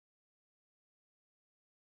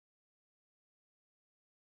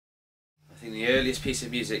the earliest piece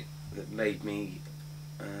of music that made me,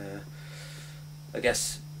 I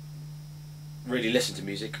guess, really listen to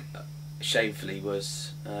music, shamefully,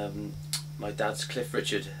 was my dad's Cliff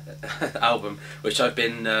Richard album, which I've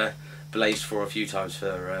been blazed for a few times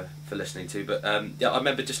for listening to. But yeah, I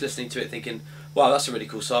remember just listening to it thinking, wow, that's a really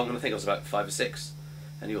cool song, and I think I was about 5 or 6.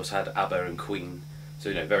 And he also had ABBA and Queen,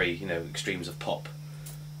 so very extremes of pop.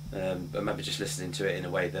 I remember just listening to it in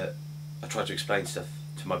a way that I tried to explain stuff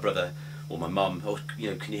to my brother or my mum. Oh,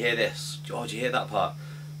 can you hear this? Oh, do you hear that part?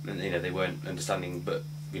 And they weren't understanding, but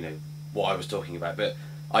what I was talking about. But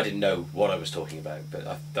I didn't know what I was talking about.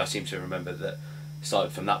 But I seem to remember that I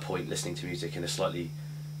started from that point listening to music in a slightly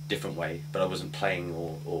different way. But I wasn't playing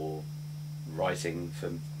or writing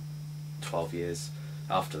for 12 years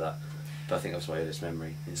after that. But I think that was my earliest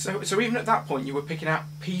memory. Yeah. So even at that point, you were picking out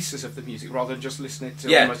pieces of the music rather than just listening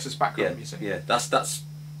to almost as background music. Yeah,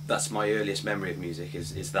 that's my earliest memory of music.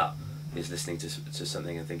 Is listening to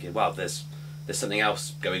something and thinking, wow, there's something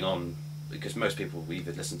else going on, because most people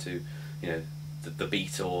either listen to the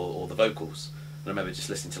beat or the vocals. And I remember just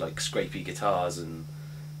listening to like scrapey guitars and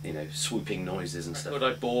swooping noises and stuff. What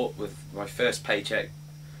I bought with my first paycheck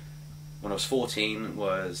when I was 14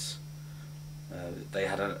 was. They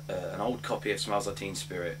had an old copy of Smells Like Teen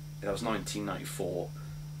Spirit. That was 1994,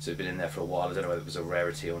 so it'd been in there for a while. I don't know whether it was a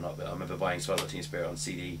rarity or not, but I remember buying Smells Like Teen Spirit on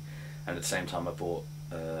CD, and at the same time I bought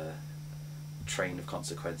Train of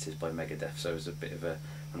Consequences by Megadeth. So it was a bit of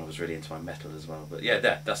when I was really into my metal as well. But yeah,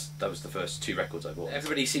 that was the first 2 records I bought.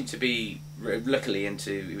 Everybody seemed to be luckily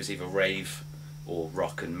into, it was either rave or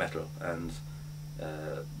rock and metal, and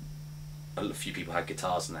a few people had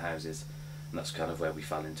guitars in their houses. And that's kind of where we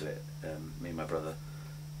fell into it, me and my brother,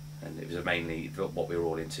 and it was mainly what we were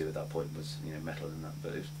all into at that point was metal and that.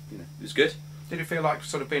 But it was it was good. Did it feel like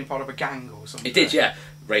sort of being part of a gang or something? It did, yeah.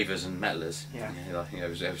 Ravers and metalers. Yeah.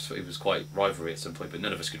 It was quite rivalry at some point, but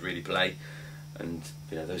none of us could really play, and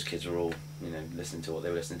those kids were all listening to what they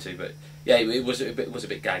were listening to. But yeah, it was a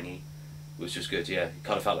bit gangy, which was good. Yeah, it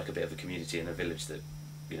kind of felt like a bit of a community in a village that.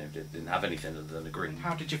 Didn't have anything other than a green.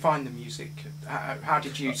 How did you find the music? How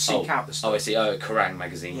did you seek out the stuff? Oh, I see. Kerrang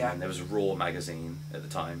magazine, and there was a Raw magazine at the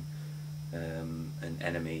time, and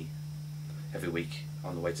Enemy. Every week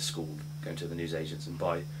on the way to school, going to the newsagents and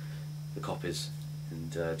buy the copies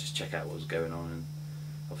and just check out what was going on, and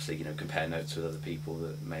obviously compare notes with other people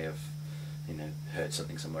that may have heard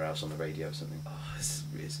something somewhere else on the radio or something. Oh,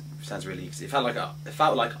 it sounds really. It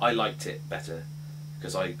felt like I liked it better.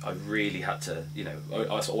 Because I really had to,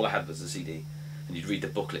 all I had was the CD, and you'd read the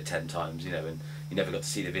booklet 10 times, and you never got to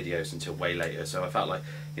see the videos until way later. So I felt like,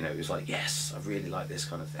 it was like, yes, I really like this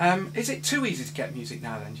kind of thing. Is it too easy to get music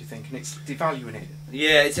now then, do you think, and it's devaluing it?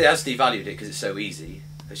 Yeah, it has devalued it because it's so easy.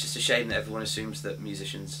 It's just a shame that everyone assumes that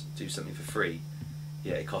musicians do something for free.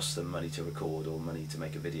 Yeah, it costs them money to record or money to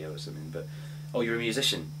make a video or something, but, oh, you're a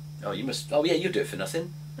musician. Oh, you must, oh yeah, you'll do it for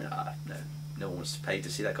nothing. No. No one wants to pay to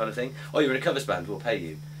see that kind of thing. Oh, you're in a covers band, we'll pay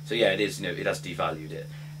you. So yeah, it is. It has devalued it.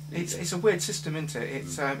 It's a weird system, isn't it?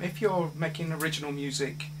 It's if you're making original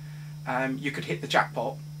music, you could hit the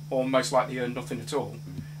jackpot, or most likely earn nothing at all.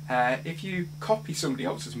 If you copy somebody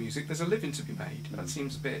else's music, there's a living to be made. That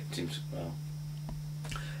seems a bit. Well,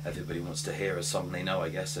 everybody wants to hear a song they know, I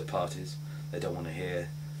guess, at parties. They don't want to hear,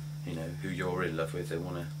 who you're in love with. They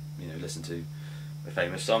want to, listen to a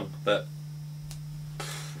famous song, but.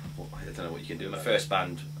 I don't know what you can do. My first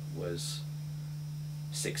band was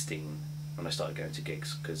 16 when I started going to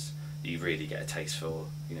gigs, because you really get a taste for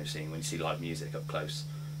seeing when you see live music up close.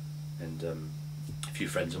 And a few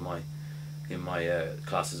friends in my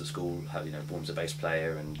classes at school had one's a bass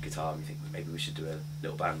player and guitar, and you think maybe we should do a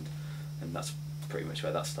little band, and that's pretty much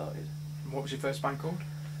where that started. What was your first band called?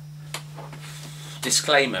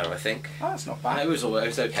 Disclaimer, I think. Oh, that's not bad. It was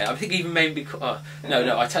okay. I think even maybe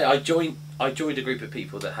no. I tell you, I joined a group of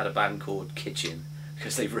people that had a band called Kitchen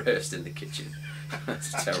because they rehearsed in the kitchen.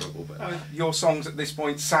 That's terrible. But your songs at this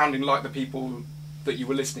point sounding like the people that you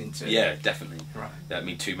were listening to. Yeah, definitely. Right. That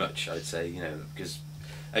mean too much, I'd say. Because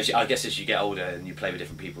I guess as you get older and you play with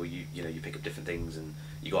different people, you pick up different things and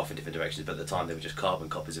you go off in different directions. But at the time, they were just carbon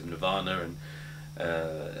copies of Nirvana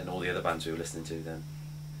and all the other bands we were listening to then.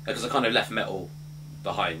 Because I kind of left metal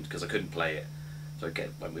behind because I couldn't play it, so I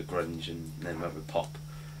went with grunge and then went with pop.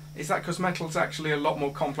 Is that because metal's actually a lot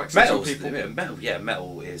more complex than some people?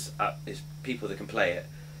 Metal is people that can play it.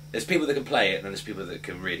 There's people that can play it, and then there's people that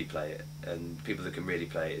can really play it. And people that can really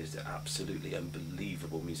play it is absolutely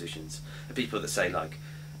unbelievable musicians. And people that say like,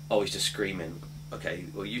 "Oh, he's just screaming." Okay,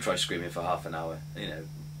 well you try screaming for half an hour,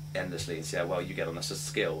 endlessly, and see how well you get on. That's a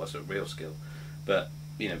skill. That's a real skill. But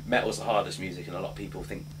metal's the hardest music, and a lot of people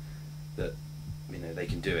think that they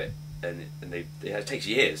can do it it takes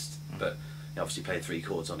years, but you know, obviously playing 3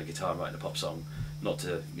 chords on a guitar and writing a pop song, not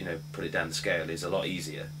to, you know, put it down the scale, is a lot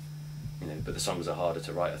easier. You know, but the songs are harder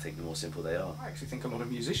to write, I think, the more simple they are. I actually think a lot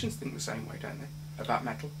of musicians think the same way, don't they, about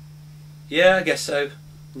metal? Yeah, I guess so.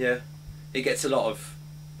 Yeah, it gets a lot of,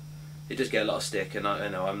 it does get a lot of stick, and I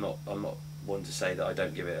know I'm not one to say that I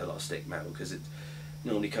don't give it a lot of stick, metal, because it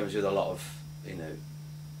normally comes with a lot of, you know,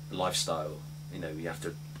 lifestyle. You know,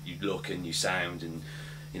 you look and you sound, and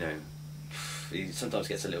you know, it sometimes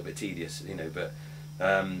gets a little bit tedious. You know, but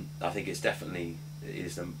I think it's definitely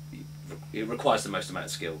it requires the most amount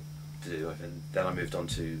of skill to do. And then I moved on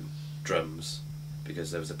to drums,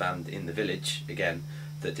 because there was a band in the village again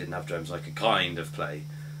that didn't have drums I could kind of play.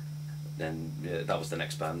 Then yeah, that was the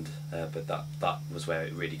next band, but that was where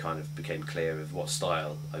it really kind of became clear of what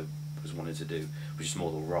style I was wanting to do, which is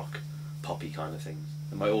more the rock, poppy kind of things.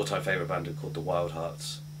 And my all-time favourite band are called the Wild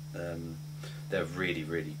Hearts. They're really,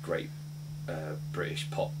 really great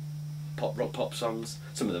British pop songs.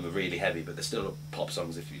 Some of them are really heavy, but they're still pop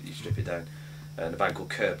songs if you strip it down. And a band called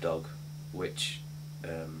Curb Dog, which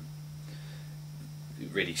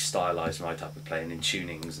really stylised my type of playing in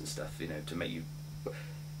tunings and stuff, you know, to make you,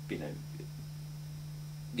 you know,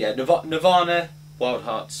 yeah, Nirvana, Wild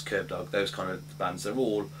Hearts, Curb Dog, those kind of bands, they're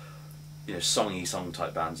all, you know, song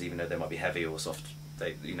type bands, even though they might be heavy or soft.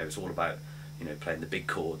 They, you know, it's all about, you know, playing the big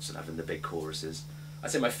chords and having the big choruses.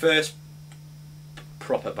 I'd say my first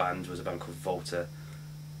proper band was a band called Volta,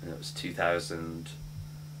 and it was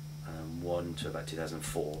 2001 to about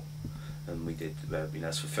 2004, and we did, you know,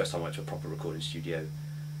 that's the first time I went to a proper recording studio.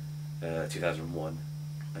 2001.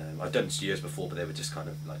 I'd done studios before, but they were just kind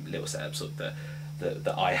of like little setups that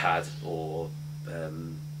I had, or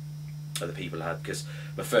other people had, because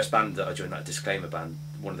my first band that I joined, that Disclaimer band,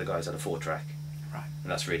 one of the guys had a 4-track, right,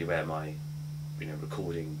 and that's really where my, you know,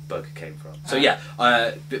 recording bug came from. So yeah,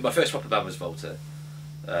 my first proper band was Volta,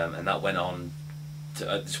 and that went on to,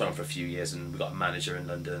 this went on for a few years, and we got a manager in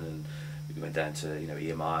London, and we went down to, you know,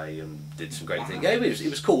 EMI and did some great things. Yeah, it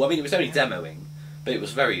was cool. I mean, it was only demoing, but it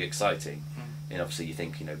was very exciting. And obviously you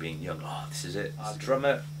think, you know, being young, oh, this is it. Our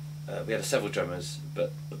drummer, we had several drummers,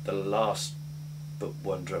 but the last but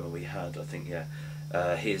one drummer we had, I think, yeah,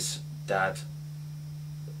 his dad,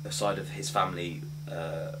 a side of his family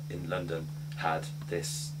in London, had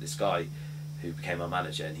this guy who became our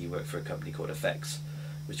manager, and he worked for a company called Effects,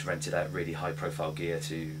 which rented out really high profile gear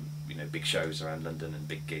to, you know, big shows around London and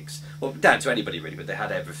big gigs. Well, down to anybody really, but they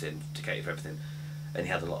had everything to cater for everything. And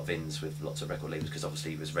he had a lot of ins with lots of record labels, because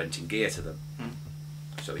obviously he was renting gear to them.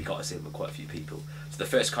 So he got us in with quite a few people. So the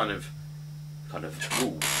first kind of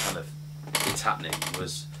it's happening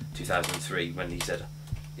was 2003, when he said,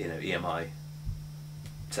 you know, EMI,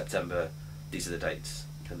 September, these are the dates,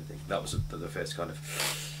 kind of thing. That was the first kind of.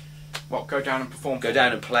 What, go down and perform? Go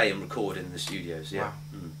down and play and record in the studios. Yeah.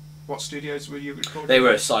 Wow. What studios were you recording? They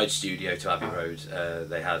were a side studio to Abbey Road.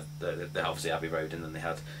 They had obviously Abbey Road, and then they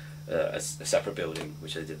had a separate building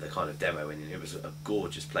which they did the kind of demo in. It was a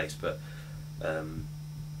gorgeous place, but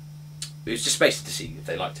it was just basically to see if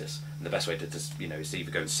they liked us, and the best way to just, you know, is to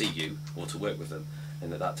either go and see you or to work with them.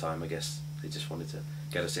 And at that time, I guess they just wanted to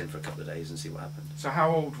get us in for a couple of days and see what happened. So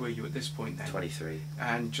how old were you at this point then? 23.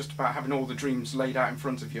 And just about having all the dreams laid out in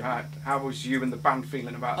front of you, how was you and the band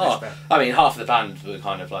feeling about this bit? I mean, half of the band were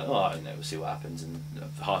kind of like, oh, you know, we'll see what happens, and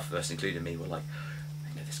half of us, including me, were like,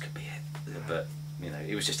 you know, this could be it. But, you know,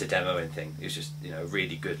 it was just a demoing thing. It was just, you know, a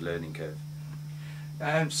really good learning curve.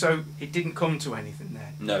 So it didn't come to anything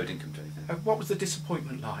then? No, it didn't come to anything. What was the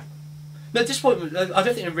disappointment like? No, disappointment, I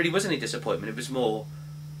don't think there really was any disappointment. It was more,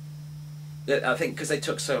 I think, because they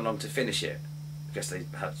took so long to finish it. I guess they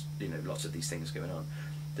had, you know, lots of these things going on.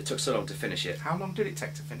 They took so long to finish it. How long did it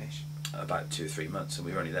take to finish? About 2 or 3 months, and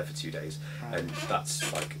we were only there for 2 days. Right. And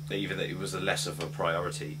that's like, either that it was less of a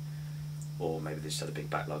priority, or maybe they just had a big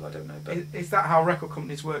backlog, I don't know. But is that how record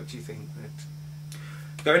companies work, do you think? That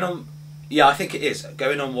going on, yeah, I think it is.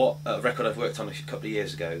 Going on what record I've worked on a couple of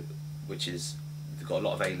years ago, which is, they've got a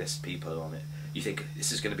lot of A-list people on it. You think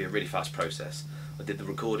this is going to be a really fast process. I did the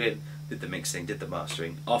recording, did the mixing, did the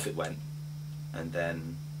mastering, off it went, and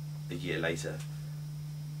then a year later,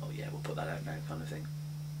 oh yeah, we'll put that out now, kind of thing.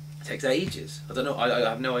 It takes ages. I don't know. I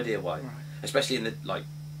have no idea why. Right. Especially in the, like,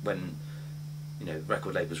 when, you know,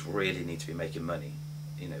 record labels really need to be making money,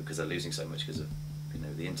 you know, because they're losing so much because of, you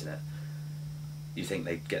know, the internet. You think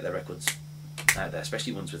they'd get their records out there,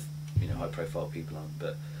 especially ones with, you know, high profile people on,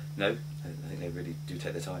 but no, I think they really do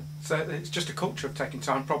take their time. So it's just a culture of taking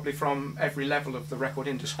time, probably from every level of the record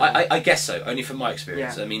industry. I guess so. Only from my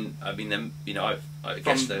experience. Yeah. I mean, them. You know, I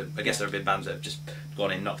guess there have been bands that have just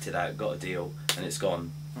gone in, knocked it out, got a deal, and it's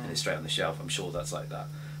gone, and it's straight on the shelf. I'm sure that's like that.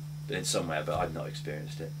 somewhere, but I've not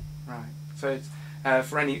experienced it. Right. So it's,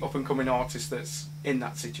 for any up and coming artist that's in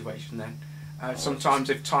that situation, then sometimes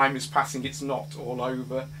if time is passing, it's not all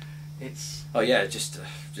over. It's just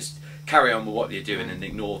carry on with what you're doing and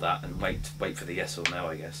ignore that and wait for the yes or no,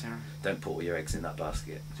 I guess. Yeah. Don't put all your eggs in that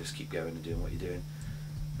basket. Just keep going and doing what you're doing.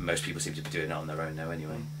 Most people seem to be doing it on their own now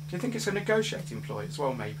anyway. Do you think it's a negotiating ploy as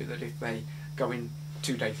well, maybe, that if they go in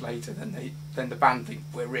 2 days later, then the band think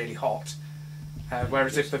we're really hot,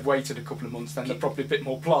 whereas if they've waited a couple of months, then they're probably a bit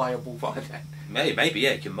more pliable by then. Maybe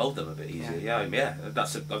you can mould them a bit easier. Yeah. I've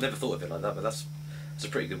never thought of it like that, but that's a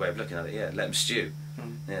pretty good way of looking at it. Yeah, let them stew.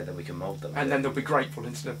 Yeah, then we can mould them. And then they'll be grateful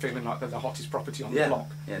instead of feeling like they're the hottest property on the block.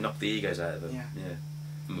 Yeah, knock the egos out of them.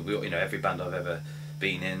 Yeah. Every band I've ever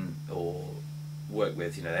been in or worked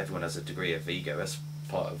with, everyone has a degree of ego. That's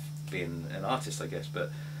part of being an artist, I guess.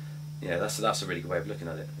 But yeah, that's a really good way of looking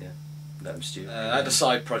at it. Yeah, let them stew. I had a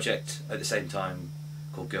side project at the same time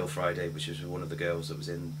called Girl Friday, which was one of the girls that was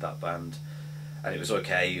in that band, and it was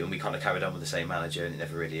okay, and we kind of carried on with the same manager, and it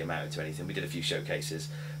never really amounted to anything. We did a few showcases,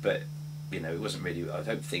 but it wasn't really. I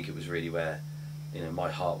don't think it was really where my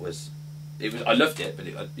heart was. It was. I loved it, but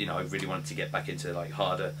I really wanted to get back into like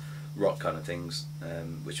harder rock kind of things,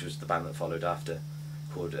 which was the band that followed after,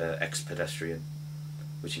 called Ex-Pedestrian,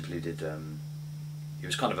 which included. It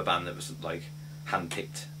was kind of a band that was like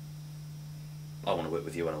hand-picked. I want to work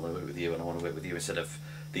with you, and I want to work with you, and I want to work with you, instead of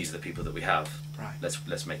these are the people that we have. Right.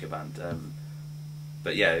 Let's make a band.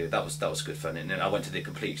 But yeah, that was good fun. And then I went to the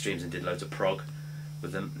complete extremes and did loads of prog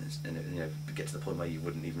with them, and get to the point where you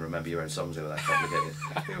wouldn't even remember your own songs. They were that complicated.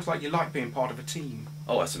 It feels like you like being part of a team.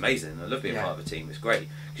 Oh, that's amazing! I love being part of a team. It's great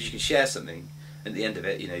because you can share something. At the end of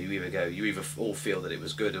it, you either all feel that it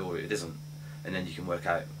was good or it isn't, and then you can work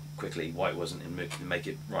out quickly why it wasn't and make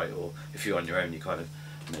it right. Or if you're on your own, you kind of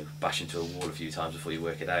bash into a wall a few times before you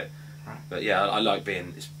work it out. Right. But yeah, I like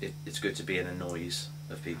being. It's good to be in a noise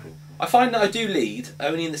of people. I find that I do lead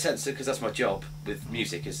only in the sense that because that's my job with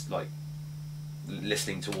music is like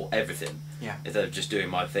listening to everything. Yeah. Instead of just doing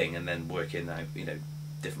my thing and then working out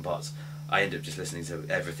different parts, I end up just listening to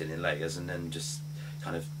everything in layers and then just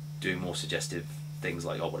kind of doing more suggestive things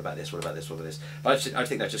like, oh, what about this? What about this? What about this? But I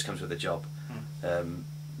think that just comes with the job.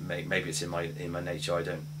 Maybe it's in my nature. I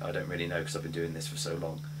don't really know because I've been doing this for so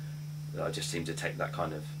long. That I just seem to take that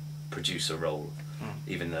kind of producer role,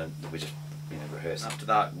 even though we just rehearse. After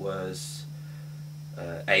that was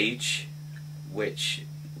Age, which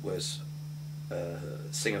was a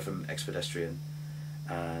singer from Ex-Pedestrian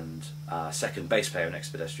and our second bass player in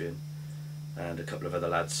Ex-Pedestrian, and a couple of other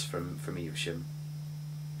lads from Evesham.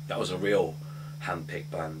 That was a real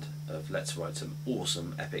hand-picked band of let's write some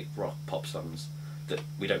awesome epic rock pop songs that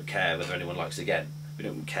we don't care whether anyone likes again. We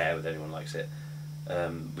don't care whether anyone likes it.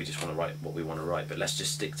 We just want to write what we want to write, but let's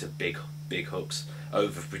just stick to big hooks,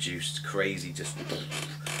 overproduced, crazy, just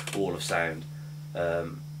wall of sound,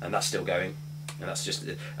 and that's still going. And that's just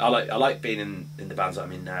I like being in the bands that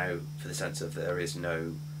I'm in now for the sense of there is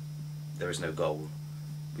no goal.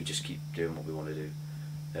 We just keep doing what we want to do.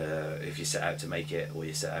 If you set out to make it, or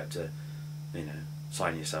you set out to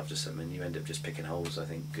sign yourself to something, you end up just picking holes, I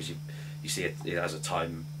think, because you see it as a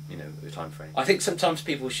time frame. I think sometimes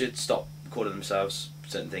people should stop calling themselves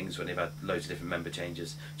certain things when they've had loads of different member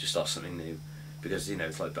changes. Just start something new, because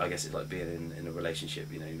it's like, I guess it's like being in a relationship.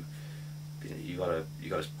 You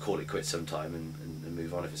gotta call it quits sometime and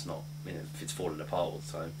move on if it's not if it's falling apart all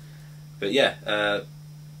the time. But yeah,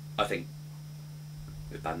 I think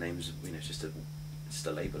with band names, it's just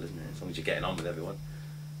a label, isn't it? As long as you're getting on with everyone.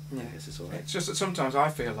 Yeah, I guess it's all right. It's just that sometimes I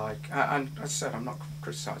feel like, and as I said, I'm not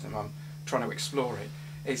criticising them, I'm trying to explore it,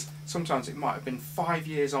 is sometimes it might have been 5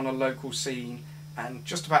 years on a local scene and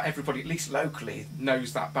just about everybody, at least locally,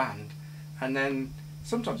 knows that band, and then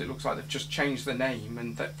sometimes it looks like they've just changed the name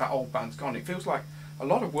and that old band's gone. It feels like a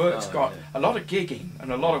lot of work's gone, a lot of gigging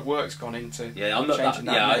and a lot of work's gone into changing that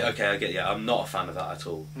name. Okay, I get. Yeah, I'm not a fan of that at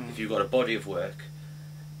all. If you've got a body of work,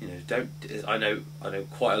 don't. I know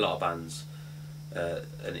quite a lot of bands.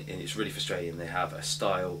 And it's really frustrating. They have a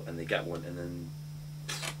style and they get one and then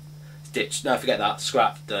ditch. No, forget that.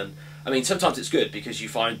 Scrap. Done. I mean, sometimes it's good because you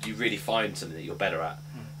really find something that you're better at,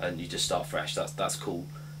 and you just start fresh. That's cool.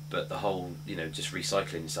 But the whole just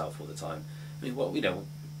recycling yourself all the time. I mean,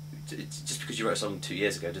 just because you wrote a song 2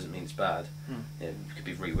 years ago doesn't mean it's bad. It could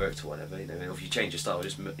be reworked or whatever. If you change your style,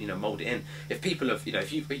 just mould it in. If people have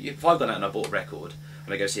if I've gone out and I bought a record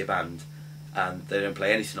and I go see a band, and they don't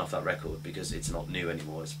play anything off that record because it's not new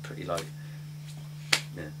anymore, it's pretty like,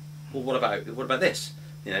 well, what about this?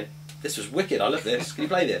 This was wicked, I love this, can you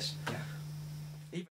play this?